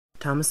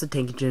Thomas the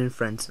Tank Engine and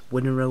Friends,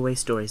 Wooden Railway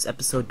Stories,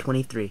 Episode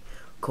 23,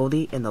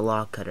 Culdee and the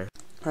Log Cutter.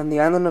 On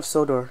the island of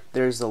Sodor,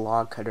 there is a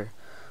log cutter.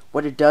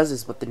 What it does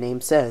is what the name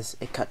says,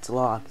 it cuts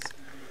logs.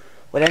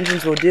 What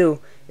engines will do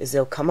is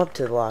they'll come up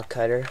to the log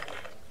cutter,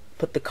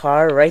 put the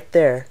car right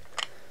there,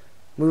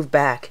 move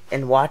back,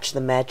 and watch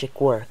the magic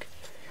work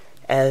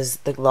as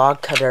the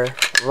log cutter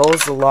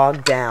rolls the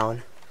log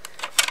down,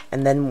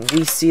 and then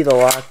we see the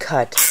log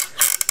cut,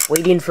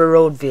 waiting for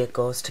road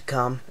vehicles to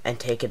come and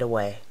take it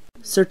away.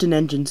 Certain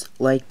engines,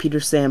 like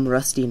Peter, Sam,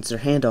 Rusty, and Sir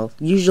Handel,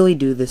 usually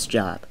do this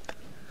job.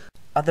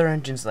 Other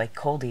engines, like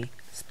Culdee,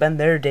 spend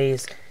their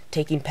days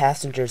taking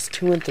passengers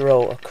to and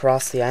fro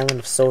across the island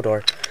of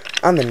Sodor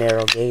on the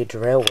narrow gauge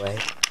railway.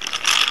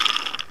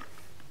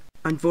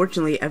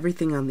 Unfortunately,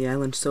 everything on the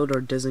island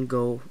Sodor doesn't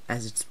go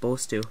as it's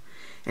supposed to,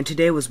 and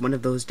today was one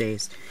of those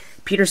days.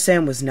 Peter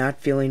Sam was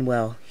not feeling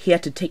well. He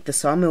had to take the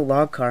sawmill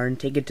log car and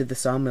take it to the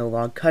sawmill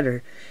log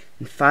cutter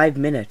in 5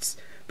 minutes,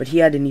 but he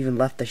hadn't even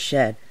left the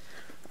shed.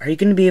 "Are you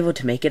going to be able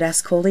to make it?"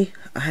 asked Culdee.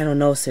 "I don't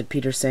know," said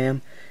Peter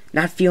Sam.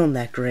 "Not feeling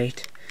that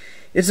great."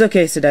 "It's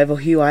okay," said Ivo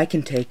Hugh. "I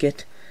can take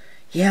it."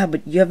 "Yeah,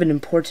 but you have an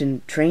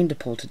important train to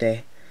pull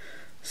today."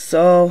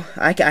 "So,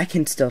 I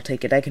can still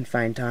take it. I can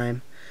find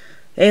time."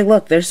 "Hey,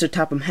 look, there's Sir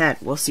Topham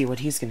Hatt. We'll see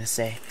what he's going to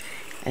say."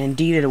 And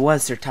indeed it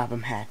was Sir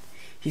Topham Hatt.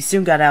 He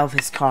soon got out of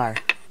his car.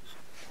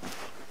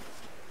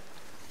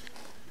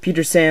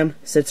 "Peter Sam,"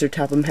 said Sir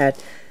Topham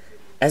Hatt,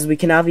 "as we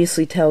can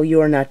obviously tell,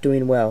 you are not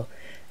doing well.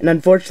 And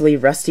unfortunately,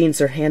 Rusty and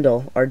Sir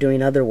Handel are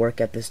doing other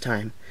work at this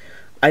time.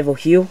 Ivo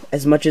Hugh,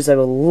 as much as I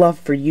would love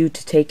for you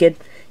to take it,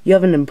 you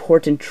have an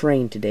important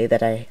train today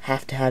that I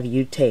have to have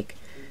you take.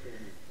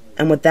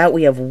 And with that,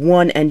 we have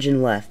one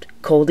engine left.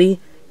 Culdee,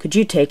 could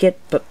you take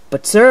it?"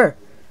 But sir,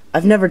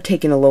 I've never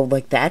taken a load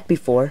like that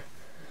before."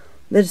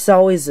 "That's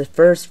always a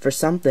first for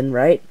something,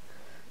 right?"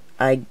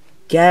 "I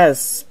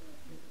guess,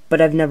 but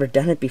I've never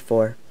done it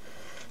before."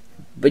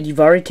 "But you've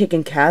already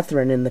taken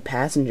Catherine and the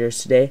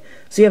passengers today,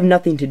 so you have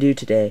nothing to do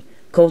today.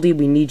 Culdee,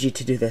 we need you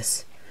to do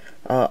this."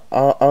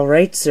 All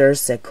right, sir,"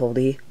 said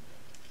Culdee.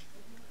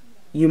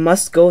 "You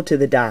must go to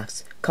the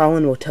docks.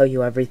 Colin will tell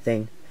you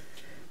everything."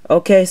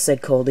 "Okay,"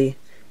 said Culdee,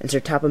 and Sir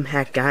Topham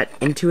Hatt got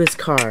into his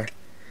car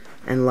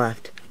and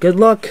left. "Good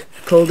luck,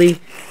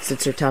 Culdee,"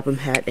 said Sir Topham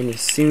Hatt, and he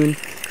soon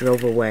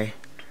drove away.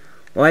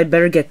 "Well, I'd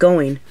better get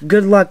going."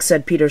 "Good luck,"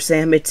 said Peter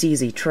Sam. "It's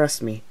easy,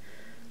 trust me."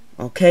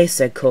 "Okay,"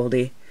 said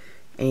Culdee,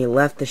 and he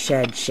left the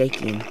shed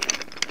shaking.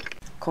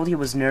 Culdee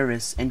was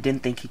nervous and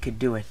didn't think he could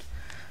do it.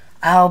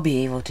 "I'll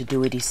be able to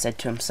do it," he said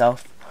to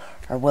himself.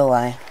 "Or will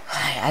I?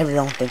 I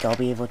don't think I'll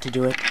be able to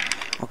do it.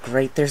 Oh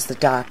great, there's the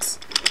docks.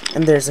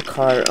 And there's a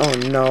car. Oh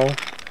no."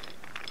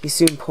 He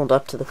soon pulled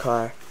up to the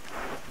car.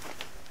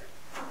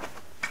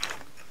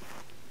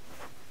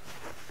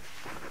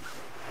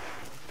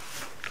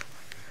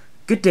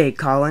 "Good day,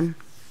 Colin."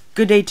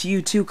 "Good day to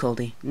you too,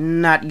 Culdee.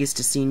 Not used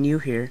to seeing you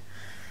here."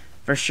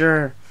 "For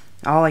sure.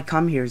 All I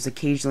come here is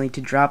occasionally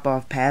to drop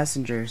off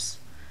passengers."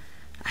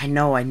 "I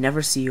know, I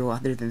never see you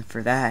other than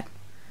for that."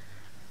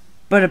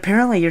 "But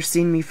apparently you're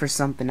seeing me for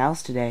something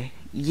else today."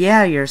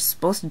 "Yeah, you're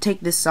supposed to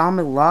take this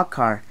sawmill log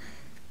car.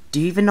 Do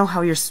you even know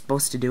how you're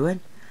supposed to do it?"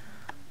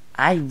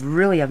 "I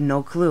really have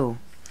no clue."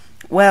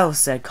 "Well,"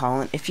 said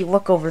Colin, "if you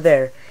look over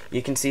there,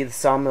 you can see the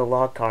sawmill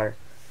log car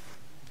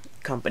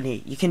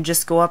company. You can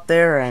just go up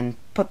there and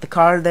put the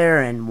car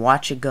there and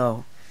watch it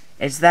go.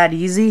 It's that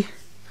easy?"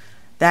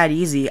 "That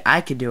easy?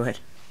 I could do it.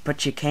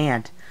 But you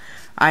can't."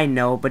 "I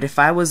know, but if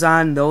I was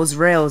on those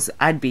rails,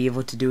 I'd be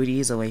able to do it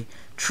easily.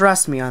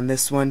 Trust me on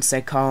this one,"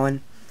 said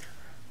Colin.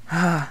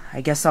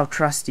 "I guess I'll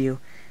trust you.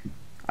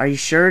 Are you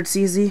sure it's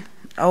easy?"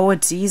 "Oh,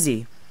 it's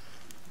easy."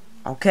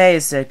 "Okay,"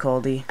 said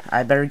Culdee.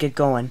 "I better get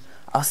going.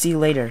 I'll see you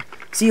later."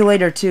 "See you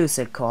later, too,"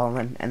 said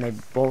Colin, and they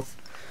both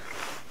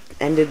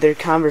ended their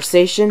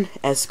conversation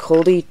as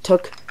Culdee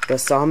took the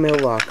sawmill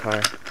log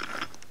car.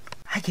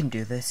 "I can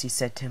do this," he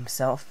said to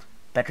himself.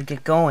 "Better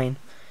get going."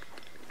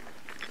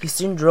 He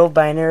soon drove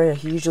by an area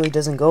he usually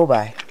doesn't go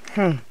by.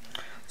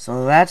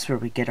 So that's where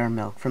we get our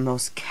milk, from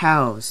those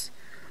cows.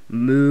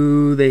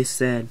 "Moo," they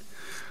said.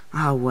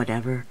 "Ah,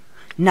 whatever.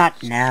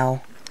 Not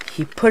now."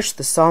 He pushed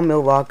the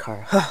sawmill log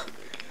car.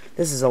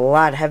 This is a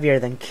lot heavier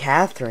than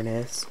Catherine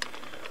is.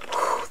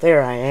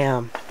 There I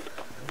am.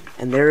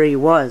 And there he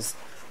was.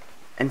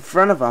 In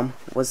front of him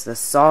was the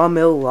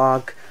sawmill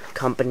log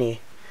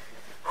company.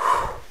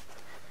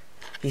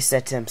 He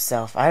said to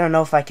himself, "I don't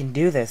know if I can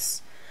do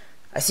this.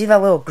 I see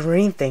that little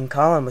green thing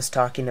Colin was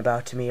talking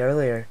about to me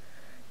earlier.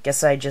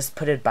 Guess I just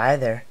put it by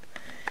there."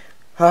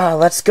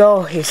 "Let's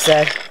go," he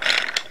said.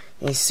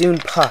 And he soon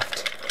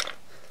puffed.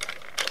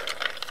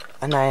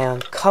 "And I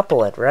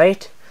uncouple it,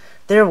 right?"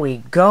 "There we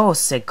go,"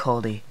 said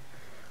Culdee.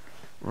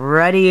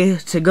 "Ready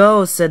to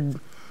go," said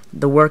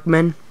the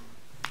workmen.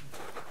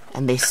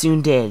 And they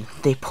soon did.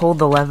 They pulled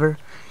the lever,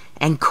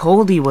 and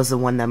Culdee was the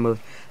one that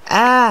moved.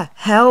 "Ah,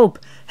 help!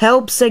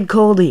 Help!" said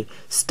Culdee.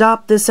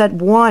 "Stop this at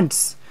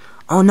once."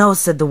 "Oh no,"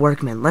 said the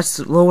workman. "Let's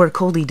lower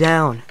Culdee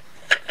down."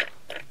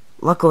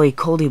 Luckily,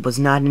 Culdee was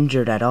not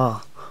injured at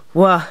all.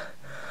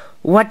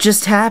 What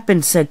just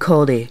happened?" said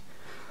Culdee.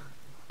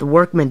 The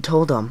workman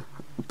told him.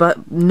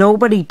 But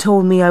nobody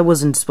told me I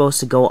wasn't supposed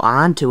to go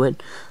on to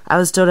it. I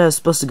was told I was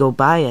supposed to go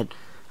by it.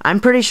 I'm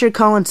pretty sure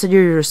Colin said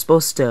you were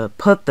supposed to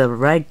put the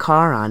red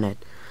car on it.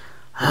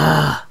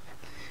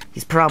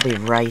 He's probably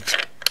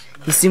right.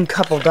 He soon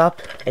coupled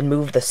up and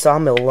moved the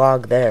sawmill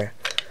log there.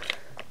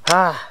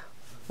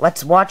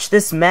 Let's watch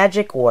this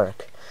magic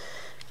work.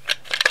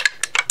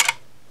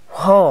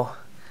 Whoa,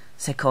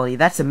 said Culdee.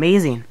 That's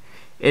amazing.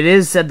 It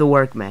is, said the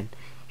workman.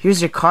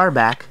 Here's your car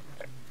back.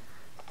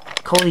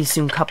 Culdee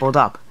soon coupled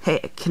up.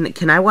 Hey,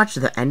 can I watch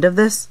the end of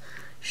this?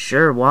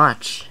 Sure,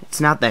 watch. It's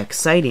not that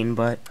exciting,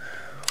 but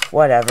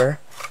whatever.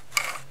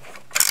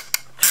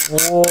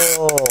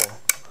 Whoa.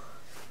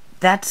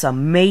 That's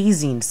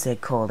amazing, said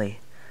Culdee.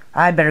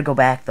 I better go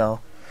back,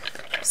 though.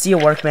 See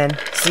ya, workman.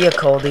 See ya,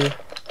 Culdee.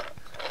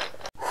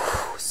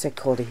 Said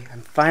Culdee.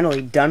 I'm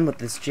finally done with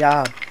this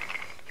job.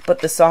 He put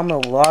the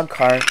sawmill log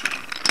car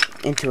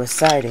into a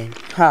siding.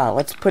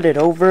 Let's put it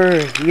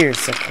over here,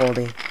 said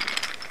Culdee.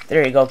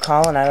 There you go,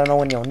 Colin. I don't know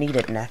when you'll need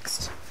it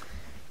next.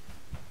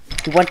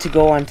 He went to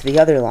go onto the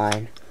other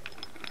line.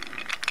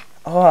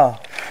 Oh,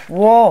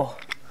 whoa.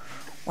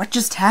 What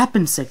just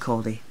happened, said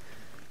Culdee.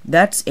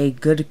 That's a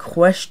good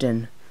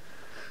question.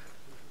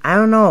 I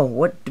don't know.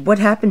 What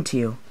happened to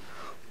you?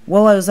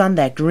 Well, I was on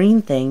that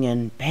green thing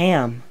and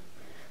bam.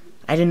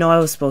 I didn't know I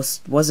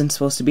wasn't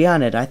supposed to be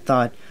on it. I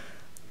thought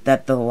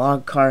that the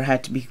log car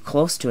had to be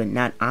close to it,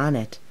 not on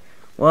it.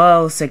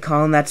 Well, said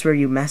Colin, that's where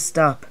you messed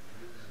up.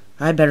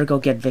 I better go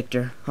get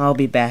Victor. I'll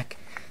be back,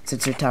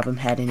 said Sir Topham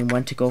Hatt, and he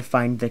went to go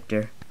find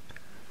Victor.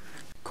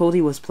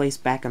 Culdee was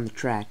placed back on the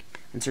track,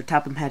 and Sir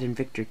Topham Hatt and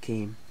Victor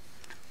came.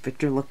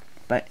 Victor looked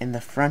but in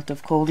the front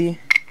of Culdee,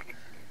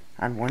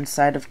 on one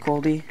side of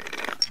Culdee,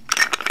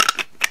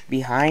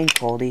 behind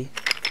Culdee,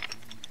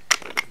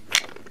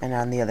 and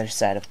on the other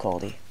side of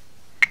Culdee.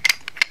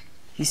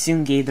 He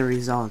soon gave the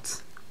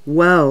results.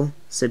 Well,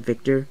 said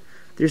Victor,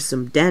 there's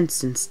some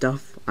dents and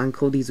stuff on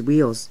Culdee's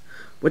wheels.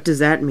 What does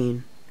that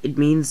mean? It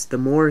means the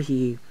more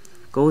he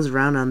goes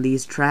around on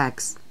these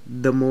tracks,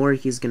 the more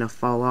he's gonna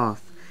fall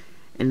off.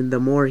 And the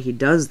more he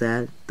does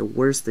that, the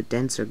worse the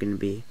dents are gonna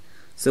be.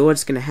 So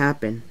what's gonna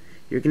happen?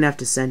 You're gonna have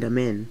to send him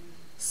in.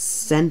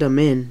 Send him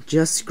in?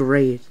 Just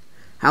great.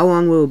 How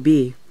long will it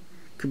be?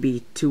 Could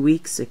be 2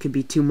 weeks, it could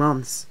be 2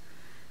 months.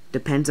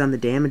 Depends on the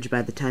damage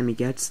by the time he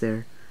gets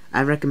there.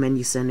 I recommend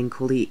you sending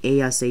Culdee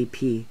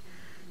ASAP.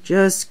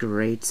 Just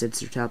great, said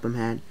Sir Topham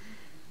Hatt.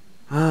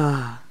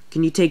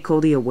 Can you take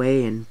Culdee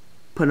away and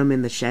put him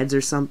in the sheds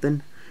or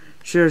something?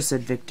 Sure,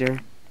 said Victor.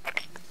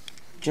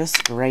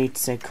 Just great,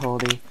 said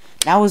Culdee.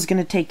 Now who's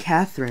gonna take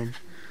Catherine?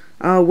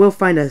 We'll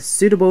find a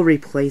suitable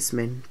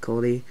replacement,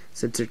 Culdee,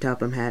 said Sir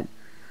Topham Hatt.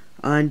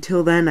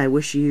 Until then, I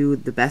wish you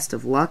the best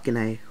of luck, and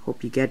I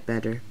hope you get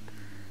better.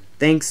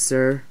 Thanks,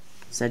 sir,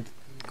 said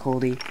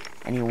Culdee,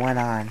 and he went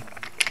on.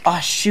 Oh,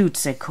 shoot,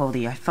 said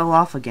Culdee. I fell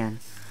off again.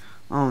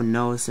 Oh,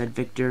 no, said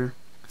Victor.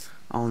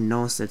 Oh,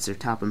 no, said Sir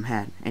Topham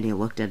Hatt, and he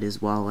looked at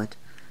his wallet.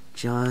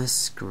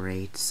 Just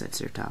great, said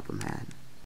Sir Topham Hatt.